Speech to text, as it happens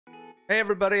Hey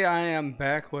everybody, I am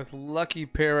back with Lucky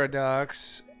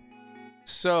Paradox.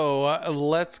 So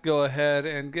let's go ahead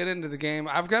and get into the game.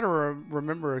 I've got to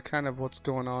remember kind of what's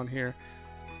going on here.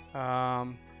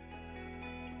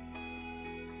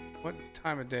 What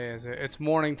time of day is it? It's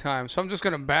morning time. So I'm just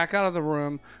going to back out of the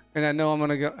room, and I know I'm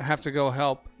going to have to go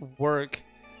help work.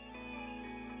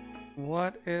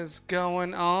 What is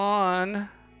going on?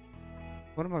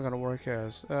 What am I going to work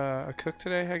as? A cook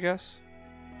today, I guess?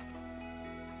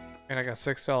 And I got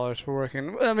 $6 for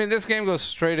working. I mean, this game goes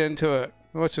straight into it,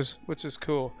 which is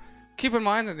cool. Keep in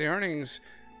mind that the earnings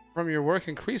from your work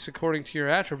increase according to your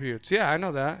attributes. Yeah, I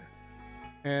know that.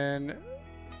 And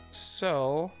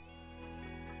so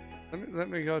let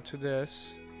me go to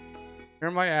this. Here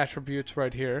are my attributes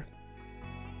right here.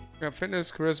 I got fitness,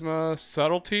 charisma,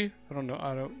 subtlety. I don't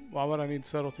know. Why would I need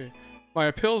subtlety? My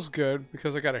appeal's good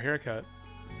because I got a haircut.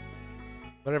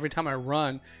 But every time I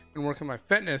run and work on my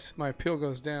fitness, my appeal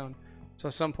goes down. So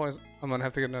at some point, I'm going to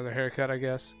have to get another haircut, I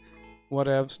guess.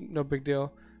 Whatevs, no big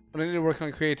deal. But I need to work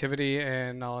on creativity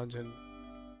and knowledge and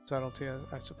subtlety,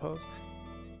 I suppose.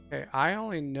 Okay, I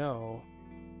only know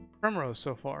Primrose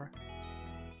so far. Are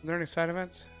there any side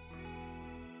events?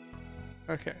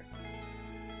 Okay.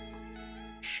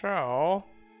 So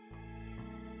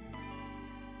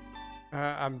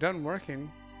I'm done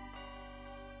working.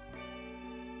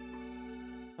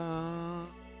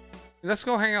 Let's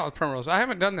go hang out with Primrose. I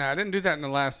haven't done that. I didn't do that in the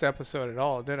last episode at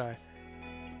all, did I?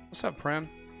 What's up, Prim?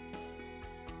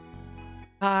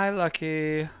 Hi,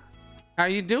 Lucky. How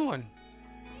you doing?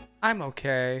 I'm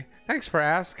okay. Thanks for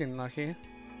asking, Lucky.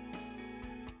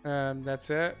 That's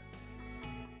it?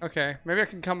 Okay, maybe I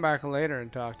can come back later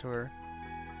and talk to her.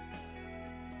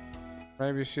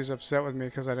 Maybe she's upset with me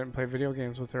because I didn't play video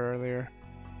games with her earlier.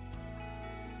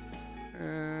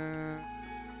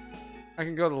 I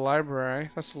can go to the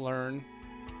library. Let's learn.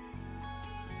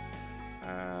 What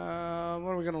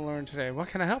are we going to learn today? What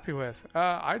can I help you with?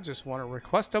 I just want to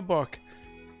request a book.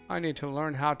 I need to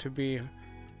learn how to be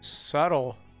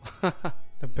subtle.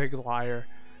 The big liar.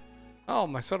 Oh,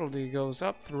 my subtlety goes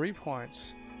up 3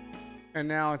 points. And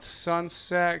now it's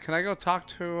sunset. Can I go talk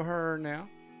to her now?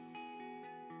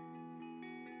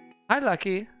 Hi,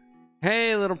 Lucky.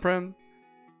 Hey, little Prim.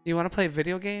 You want to play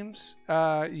video games?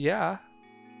 Yeah.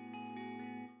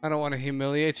 I don't want to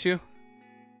humiliate you.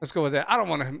 Let's go with that. I don't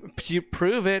want to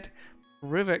prove it.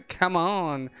 Prove it. Come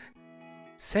on.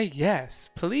 Say yes,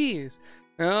 please.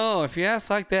 No, if you ask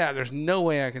like that, there's no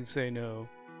way I can say no.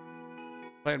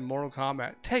 Playing Mortal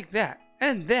Kombat. Take that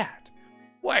and that.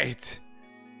 Wait.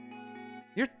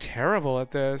 You're terrible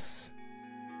at this.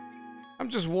 I'm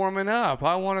just warming up.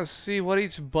 I want to see what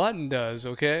each button does,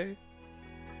 okay?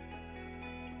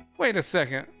 Wait a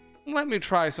second. Let me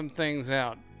try some things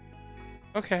out.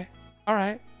 Okay,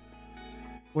 alright.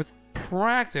 With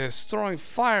practice, throwing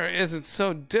fire isn't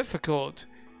so difficult.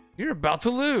 You're about to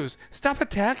lose. Stop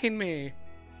attacking me.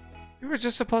 You were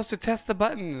just supposed to test the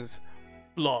buttons.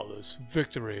 Flawless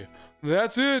victory.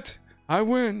 That's it. I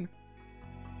win.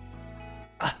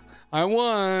 I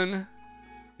won.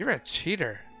 You're a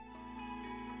cheater.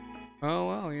 Oh,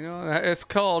 well, you know, it's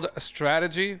called a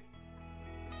strategy.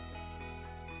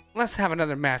 Let's have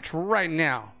another match right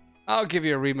now. I'll give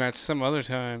you a rematch some other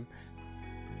time.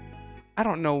 I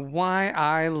don't know why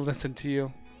I listened to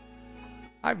you.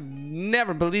 I'd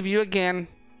never believe you again.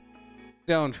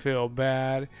 Don't feel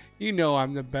bad. You know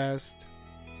I'm the best.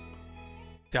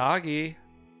 Doggy?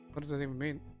 What does that even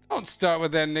mean? Don't start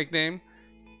with that nickname.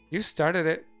 You started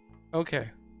it.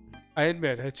 Okay. I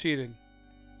admit, I cheated.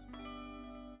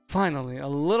 Finally, a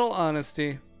little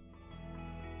honesty.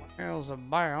 What the hell's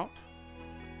about?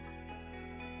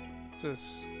 What's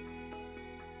this?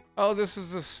 Oh, this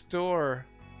is the store.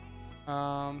 Do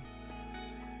I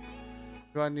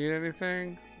need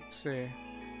anything? Let's see.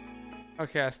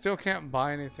 Okay, I still can't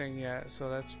buy anything yet, so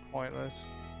that's pointless.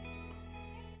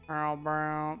 How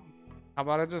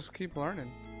about I just keep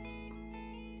learning?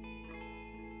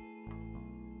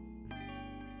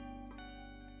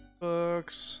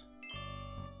 Books.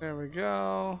 There we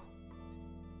go.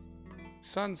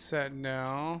 Sunset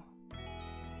now.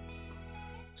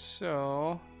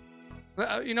 So,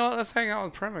 you know what? Let's hang out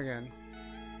with Prim again.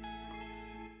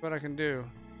 What I can do.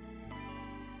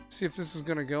 See if this is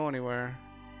gonna go anywhere.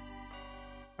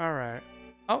 Alright.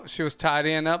 Oh, she was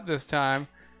tidying up this time.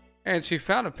 And she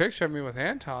found a picture of me with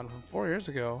Anton from 4 years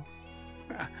ago.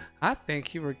 I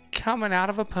think you were coming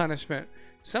out of a punishment.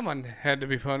 Someone had to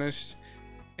be punished.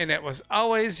 And it was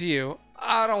always you.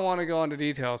 I don't want to go into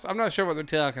details. I'm not sure what they're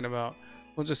talking about.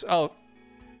 We'll just... Oh,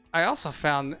 I also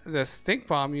found this stink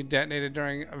bomb you detonated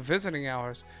during visiting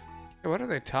hours. What are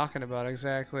they talking about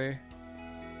exactly?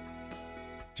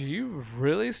 Do you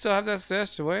really still have that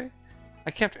stashed away?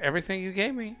 I kept everything you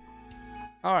gave me.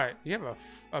 Alright, you have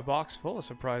a box full of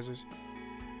surprises.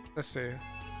 Let's see.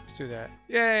 Let's do that.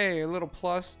 Yay! A little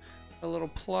plus. A little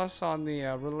plus on the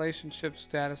relationship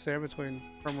status there between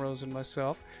Primrose and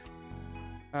myself.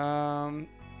 Oh,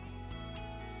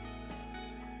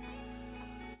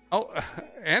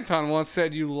 Anton once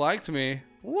said you liked me.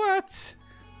 What?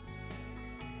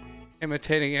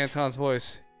 Imitating Anton's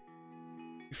voice.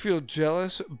 You feel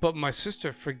jealous, but my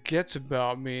sister forgets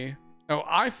about me. Oh,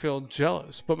 I feel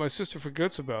jealous, but my sister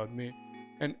forgets about me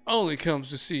and only comes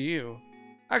to see you.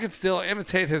 I can still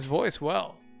imitate his voice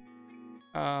well.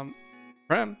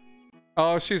 Prem.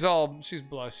 Oh, she's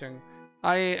blushing.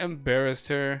 I embarrassed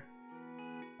her.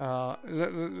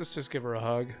 Let's just give her a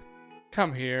hug.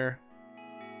 Come here.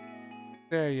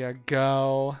 There you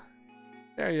go.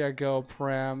 There you go,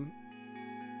 Prem.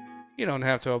 You don't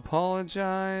have to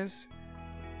apologize.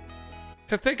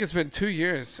 To think it's been 2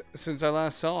 years since I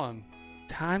last saw him.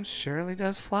 Time surely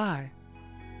does fly.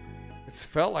 It's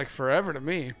felt like forever to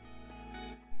me.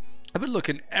 I've been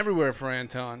looking everywhere for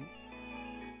Anton.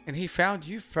 And he found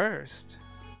you first.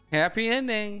 Happy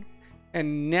ending.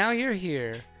 And now you're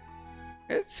here.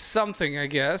 It's something, I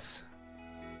guess.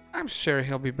 I'm sure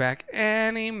he'll be back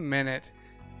any minute.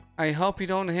 I hope you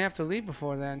don't have to leave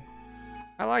before then.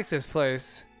 I like this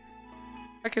place.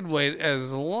 I can wait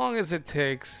as long as it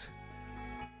takes.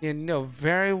 You know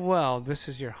very well this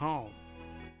is your home.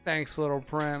 Thanks, little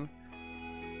Prem.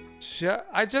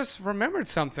 I just remembered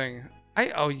something.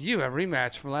 I owe you a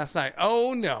rematch from last night.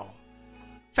 Oh no.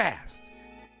 Fast.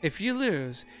 If you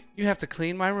lose, you have to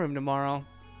clean my room tomorrow.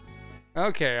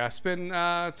 Okay, I spend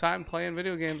time playing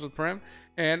video games with Prem.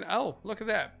 And oh, look at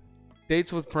that.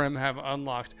 Dates with Prem have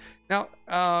unlocked. Now,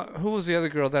 who was the other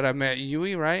girl that I met?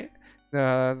 Yui, right?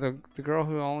 The girl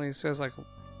who only says like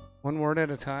one word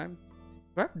at a time?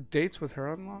 Do I have dates with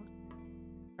her unlocked?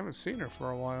 I haven't seen her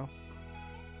for a while.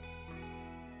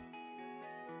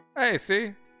 Hey,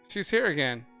 see? She's here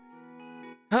again.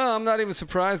 Huh, I'm not even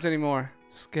surprised anymore.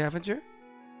 Scavenger?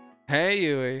 Hey,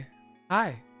 Yui.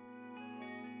 Hi.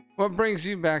 What brings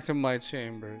you back to my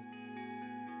chambers?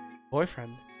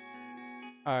 Boyfriend.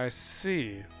 I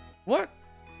see. What?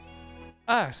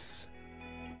 Us?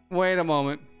 Wait a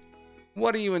moment.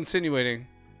 What are you insinuating?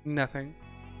 Nothing.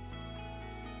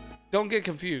 Don't get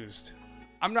confused.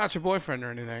 I'm not your boyfriend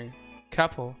or anything.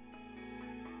 Couple.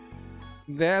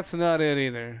 That's not it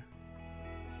either.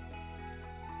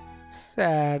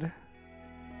 Sad.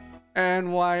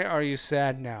 And why are you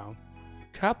sad now?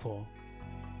 Couple.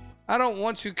 I don't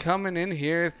want you coming in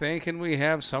here thinking we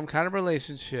have some kind of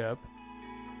relationship.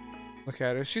 Look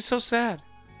at her. She's so sad.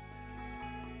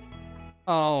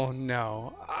 Oh,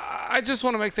 no. I just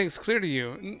want to make things clear to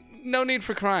you. No need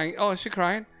for crying. Oh, is she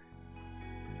crying?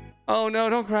 Oh, no,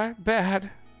 don't cry.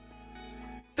 Bad.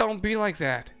 Don't be like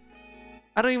that.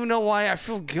 I don't even know why I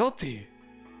feel guilty.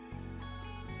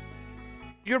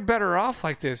 You're better off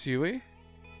like this, Yui.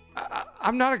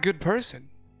 I'm not a good person.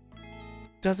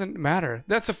 Doesn't matter.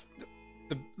 That's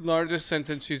the largest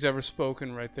sentence she's ever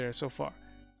spoken right there so far.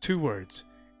 2 words.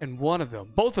 And one of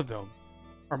them, both of them,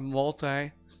 are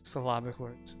multi-syllabic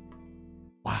words.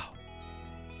 Wow.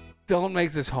 Don't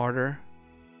make this harder.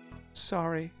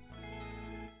 Sorry.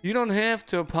 You don't have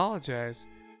to apologize.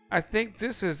 I think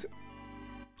this is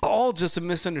all just a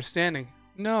misunderstanding.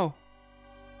 No.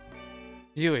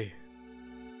 Yui.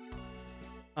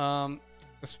 I'm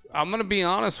gonna be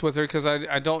honest with her because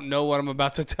I don't know what I'm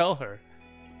about to tell her.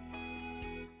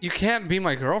 You can't be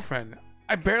my girlfriend.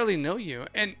 I barely know you,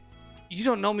 and you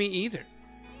don't know me either.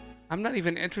 I'm not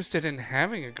even interested in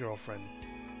having a girlfriend.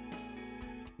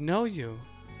 Know you?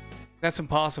 That's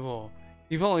impossible.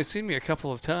 You've only seen me a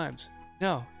couple of times.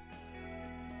 No.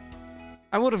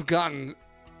 I wouldn't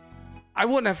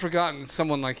have forgotten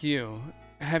someone like you.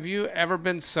 Have you ever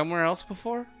been somewhere else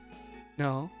before?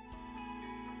 No.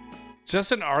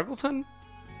 Just in Argleton?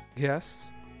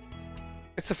 Yes.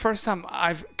 It's the first time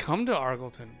I've come to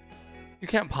Argleton. You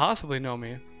can't possibly know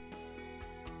me.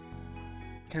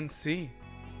 Can see.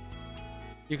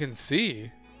 You can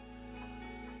see?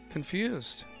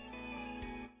 Confused.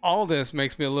 All this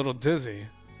makes me a little dizzy.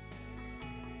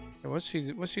 What's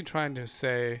she trying to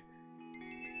say?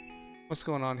 What's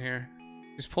going on here?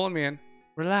 She's pulling me in.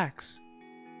 Relax.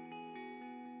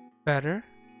 Better?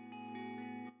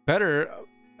 Better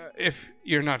if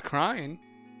you're not crying.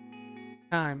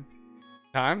 Time.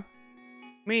 Time?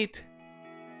 Meet.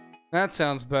 That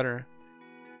sounds better.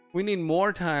 We need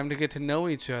more time to get to know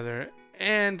each other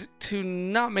and to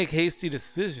not make hasty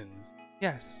decisions.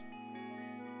 Yes.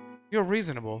 You're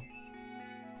reasonable.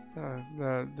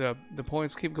 The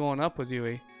points keep going up with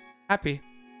Yui. Happy.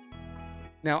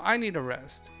 Now I need a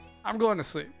rest. I'm going to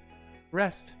sleep.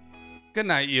 Rest. Good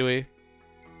night, Yui.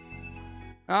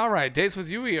 Alright, dates with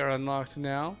Yui are unlocked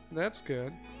now. That's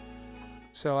good.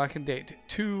 So I can date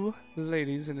 2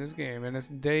 ladies in this game, and it's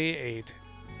day 8.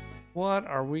 What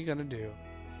are we gonna do?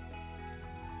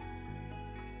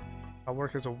 I'll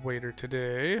work as a waiter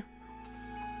today.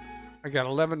 I got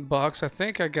 11 bucks. I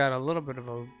think I got a little bit of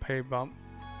a pay bump.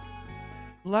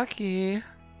 Lucky.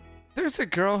 There's a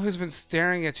girl who's been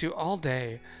staring at you all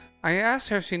day. I asked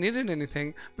her if she needed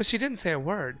anything, but she didn't say a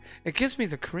word. It gives me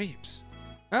the creeps.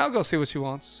 I'll go see what she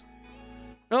wants.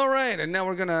 Alright, and now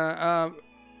we're gonna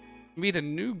meet a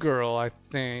new girl, I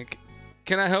think.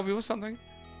 Can I help you with something?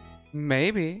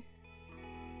 Maybe.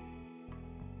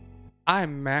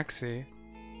 I'm Maxie.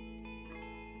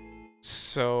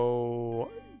 So,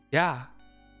 yeah.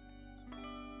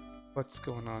 What's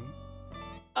going on?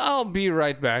 I'll be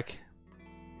right back.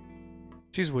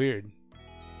 She's weird.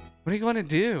 What are you going to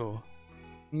do?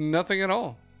 Nothing at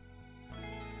all.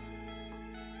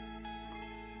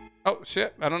 Oh,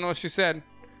 shit. I don't know what she said.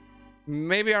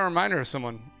 Maybe I remind her of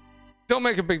someone. Don't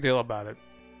make a big deal about it.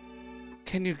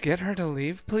 Can you get her to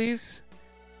leave, please?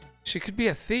 She could be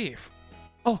a thief.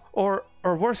 Oh, or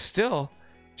worse still,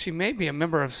 she may be a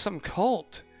member of some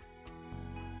cult.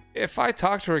 If I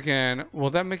talk to her again, will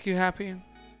that make you happy?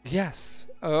 Yes.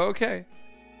 Okay.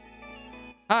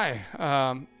 Hi.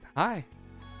 Hi.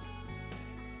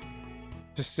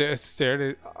 Just stared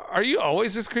at... Are you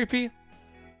always this creepy?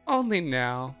 Only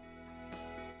now.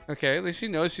 Okay, at least she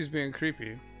knows she's being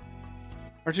creepy.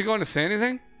 Aren't you going to say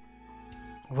anything?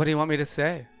 What do you want me to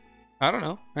say? I don't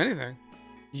know. Anything.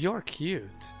 You're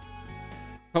cute.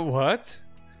 What?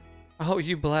 Oh,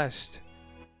 you blushed.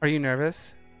 Are you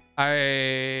nervous?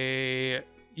 You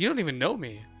don't even know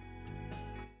me.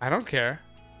 I don't care.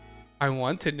 I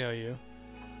want to know you.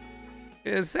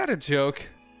 Is that a joke?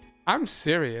 I'm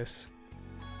serious.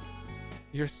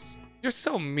 You're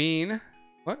so mean.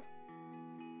 What?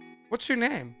 What's your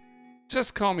name?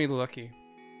 Just call me Lucky.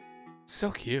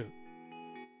 So cute.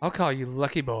 I'll call you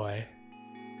Lucky Boy.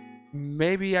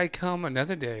 Maybe I come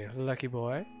another day, Lucky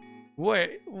Boy.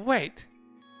 Wait.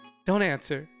 Don't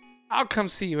answer. I'll come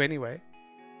see you anyway.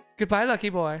 Goodbye, Lucky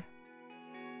Boy.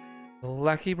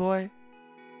 Lucky Boy?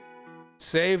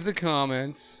 Save the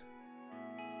comments.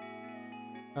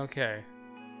 Okay.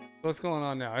 What's going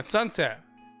on now? It's sunset.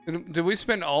 Did we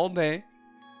spend all day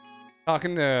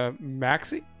talking to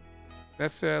Maxie?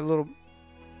 That's a little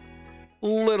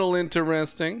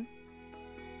interesting.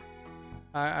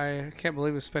 I can't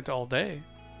believe we spent all day.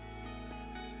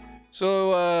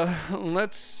 So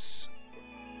let's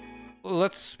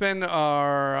spend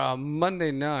our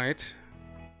Monday night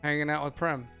hanging out with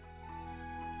Prem.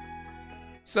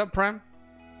 What's up, Prem?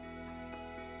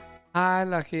 Hi,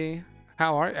 Lucky.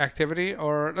 How are you? Activity?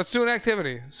 Or let's do an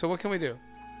activity. So what can we do?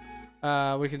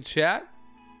 We can chat,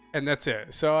 and that's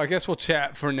it. So I guess we'll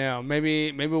chat for now.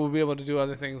 Maybe we'll be able to do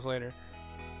other things later.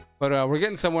 But we're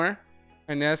getting somewhere,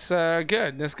 and that's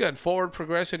good. That's good. Forward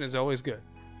progression is always good.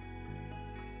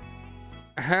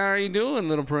 How are you doing,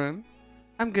 little Prem?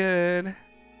 I'm good.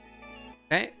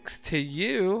 Thanks to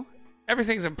you.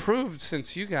 Everything's improved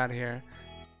since you got here.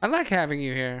 I like having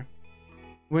you here.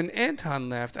 When Anton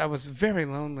left, I was very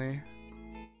lonely.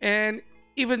 And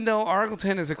even though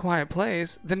Argleton is a quiet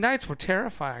place, the nights were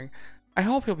terrifying. I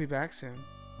hope he'll be back soon.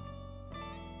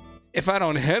 If I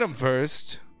don't hit him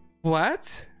first.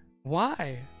 What?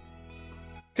 Why?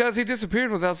 Because he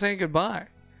disappeared without saying goodbye.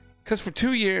 Because for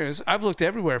 2 years, I've looked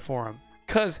everywhere for him.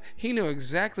 Because he knew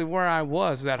exactly where I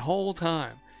was that whole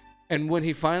time. And when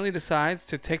he finally decides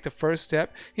to take the first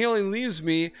step, he only leaves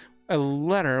me a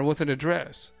letter with an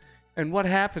address. And what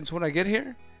happens when I get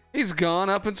here? He's gone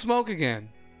up in smoke again.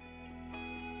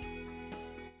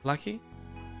 Lucky?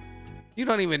 You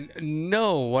don't even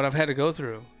know what I've had to go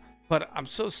through. But I'm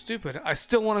so stupid, I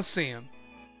still want to see him.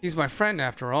 He's my friend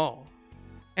after all.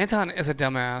 Anton is a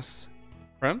dumbass.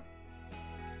 Prem?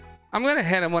 I'm gonna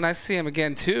hit him when I see him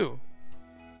again too.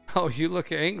 Oh, you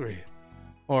look angry.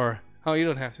 Or, oh, you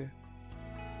don't have to.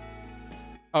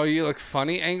 Oh, you look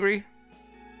funny angry?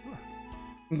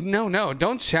 No,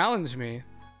 don't challenge me.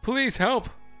 Please help.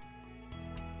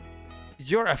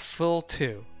 You're a fool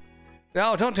too.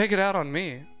 No, don't take it out on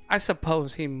me. I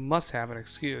suppose he must have an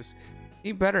excuse.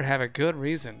 He better have a good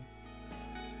reason.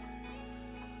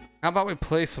 How about we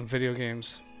play some video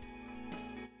games?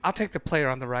 I'll take the player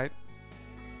on the right.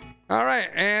 Alright,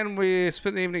 and we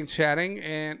spent the evening chatting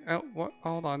and... Oh, what?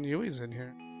 Hold on, Yui's in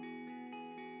here.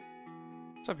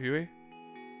 What's up, Yui?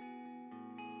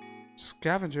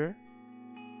 Scavenger.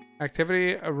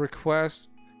 Activity, a request.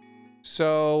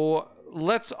 So,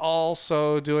 let's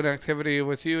also do an activity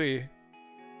with Yui.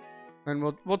 And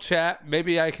we'll chat.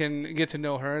 Maybe I can get to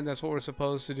know her, and that's what we're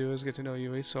supposed to do, is get to know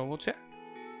Yui. So we'll chat.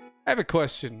 I have a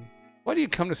question. Why do you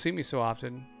come to see me so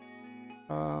often?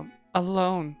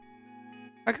 Alone.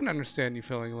 I can understand you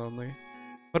feeling lonely.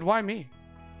 But why me?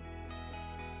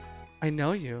 I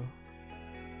know you.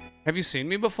 Have you seen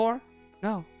me before?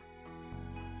 No.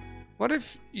 What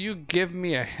if you give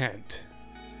me a hint?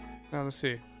 Now let's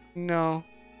see. No.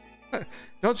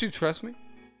 Don't you trust me?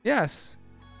 Yes.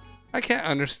 I can't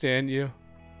understand you.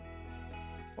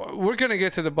 We're going to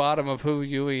get to the bottom of who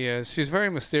Yui is. She's very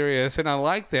mysterious, and I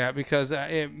like that because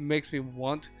it makes me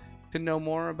want to know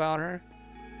more about her.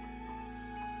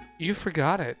 You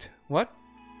forgot it. What?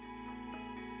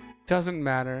 Doesn't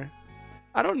matter.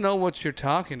 I don't know what you're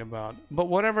talking about, but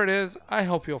whatever it is, I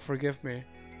hope you'll forgive me.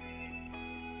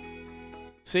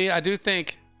 See, I do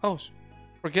think... Oh,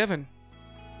 forgiven.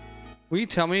 Will you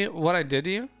tell me what I did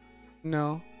to you?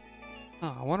 No.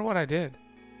 Oh, I wonder what I did.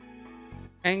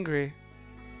 Angry.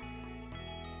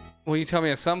 Will you tell me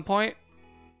at some point?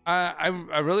 I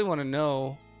really want to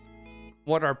know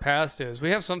what our past is. We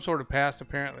have some sort of past,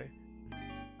 apparently.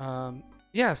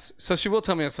 Yes, so she will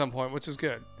tell me at some point, which is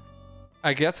good.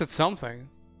 I guess it's something.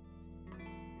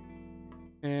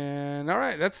 And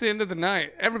alright, that's the end of the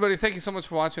night. Everybody, thank you so much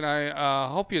for watching. I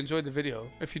hope you enjoyed the video.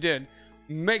 If you did,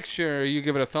 make sure you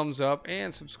give it a thumbs up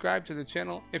and subscribe to the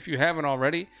channel if you haven't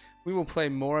already. We will play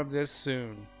more of this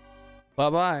soon.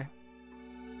 Bye-bye.